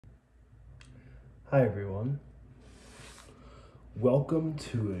Hi everyone. Welcome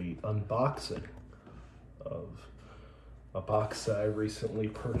to a unboxing of a box that I recently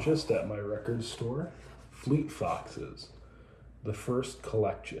purchased at my record store, Fleet Foxes, the first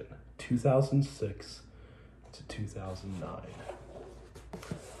collection, 2006 to 2009.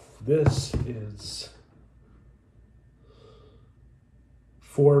 This is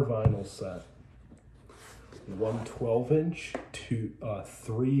 4 vinyl set, one 12-inch to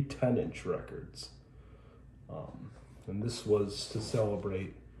 3 10-inch records. And this was to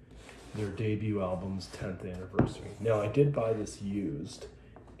celebrate their debut album's 10th anniversary. Now, I did buy this used,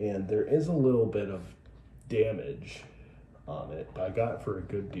 and there is a little bit of damage on it, but I got it for a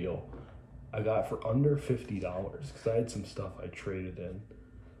good deal. I got it for under $50 because I had some stuff I traded in.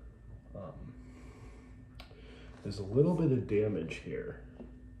 There's a little bit of damage here.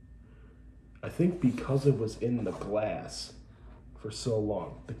 I think because it was in the glass for so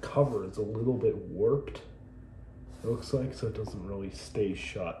long, the cover is a little bit warped, it looks like, so it doesn't really stay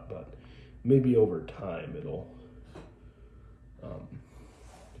shut, but maybe over time it'll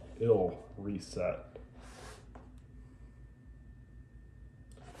reset.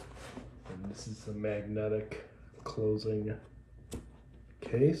 And this is the magnetic closing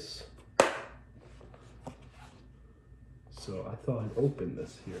case. So I thought I'd open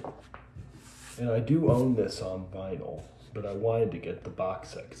this here. And I do own this on vinyl, but I wanted to get the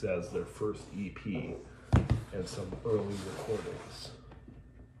box set because it has their first EP and some early recordings.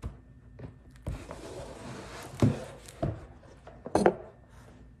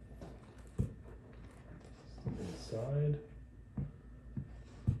 Inside.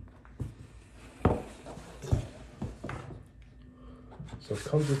 So it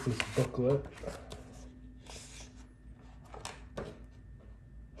comes with this booklet.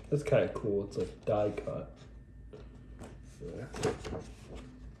 That's kind of cool. It's like die cut. There.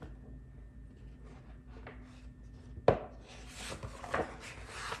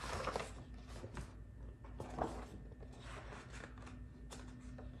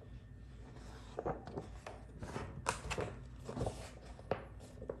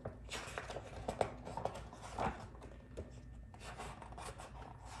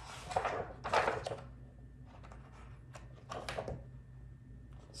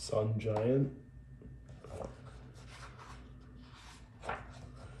 Sun Giant.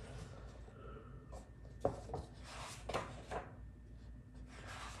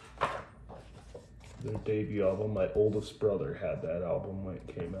 Their debut album. My oldest brother had that album when it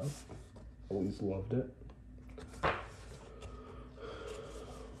came out. Always loved it.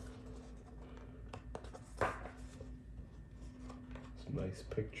 Some nice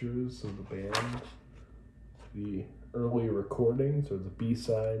pictures of the band. The early recordings, or the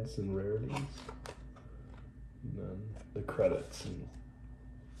B-sides and rarities. And then the credits and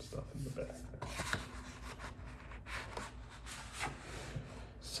stuff in the back.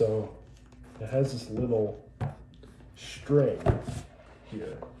 So it has this little string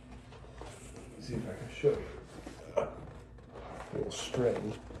here. Let's see if I can show you. Little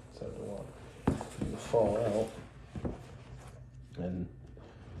string, so I don't want it to fall out. And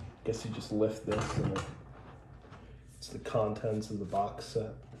I guess you just lift this and it's the contents of the box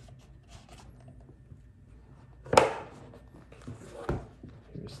set.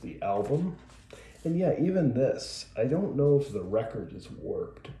 Here's the album. And yeah, even this, I don't know if the record is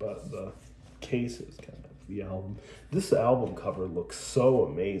warped, but the case is kind of the album. This album cover looks so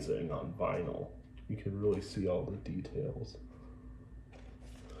amazing on vinyl. You can really see all the details.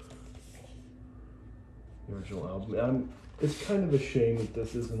 The original album. It's kind of a shame that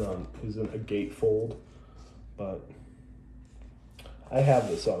this isn't a gatefold, but I have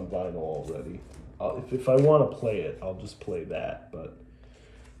this on vinyl already. If I want to play it, I'll just play that, but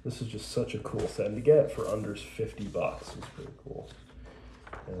this is just such a cool set. And to get it for under $50 is pretty cool.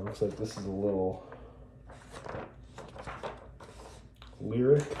 And it looks like this is a little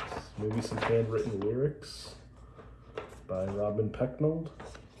lyric, maybe some handwritten lyrics by Robin Pecknold.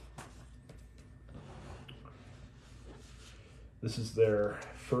 This is their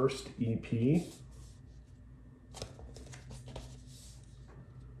first EP.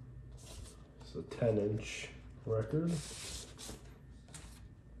 It's a 10-inch record.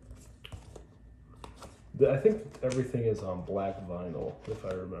 I think everything is on black vinyl, if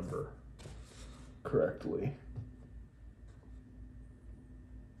I remember correctly.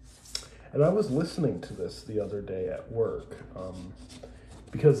 And I was listening to this the other day at work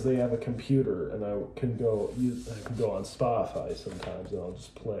because they have a computer, and I can go on Spotify sometimes, and I'll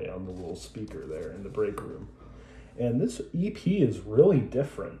just play on the little speaker there in the break room. And this EP is really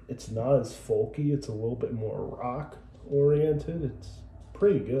different. It's not as folky. It's a little bit more rock oriented. It's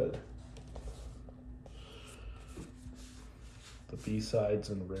pretty good. the B-sides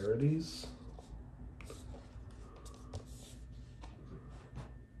and rarities.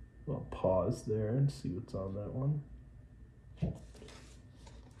 I'll pause there and see what's on that one.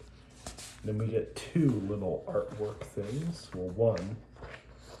 Then we get two little artwork things. Well, one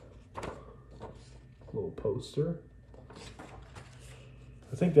little poster.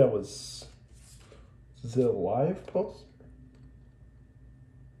 I think that was, is it a live poster?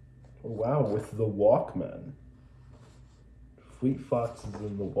 Oh, wow, with the Walkmen. Fleet Foxes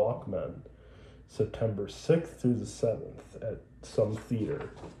in the Walkmen, September 6th through the 7th at some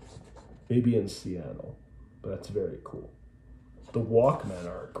theater. Maybe in Seattle, but that's very cool. The Walkmen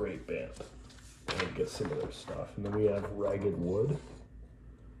are a great band. I'll get some of their stuff. And then we have Ragged Wood,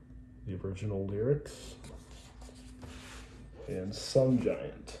 the original lyrics, and Sun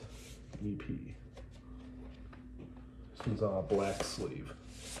Giant EP. This one's on a black sleeve.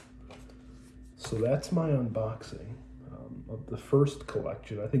 So that's my unboxing of the first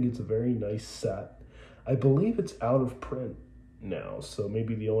collection. I think it's a very nice set. I believe it's out of print now, so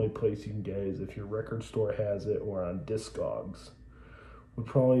maybe the only place you can get it is if your record store has it or on Discogs. Would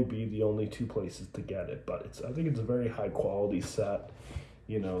probably be the only two places to get it, but I think it's a very high quality set.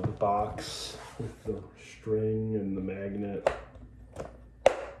 You know, the box with the string and the magnet.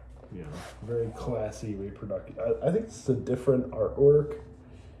 You know, very classy reproduction. I think it's a different artwork.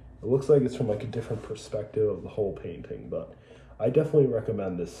 It looks like it's from like a different perspective of the whole painting, but I definitely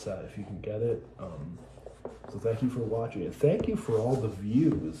recommend this set if you can get it. So thank you for watching, and thank you for all the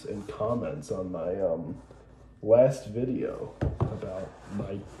views and comments on my last video about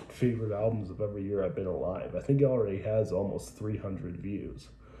my favorite albums of every year I've been alive. I think it already has almost 300 views.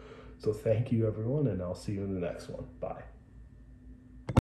 So thank you everyone, and I'll see you in the next one. Bye.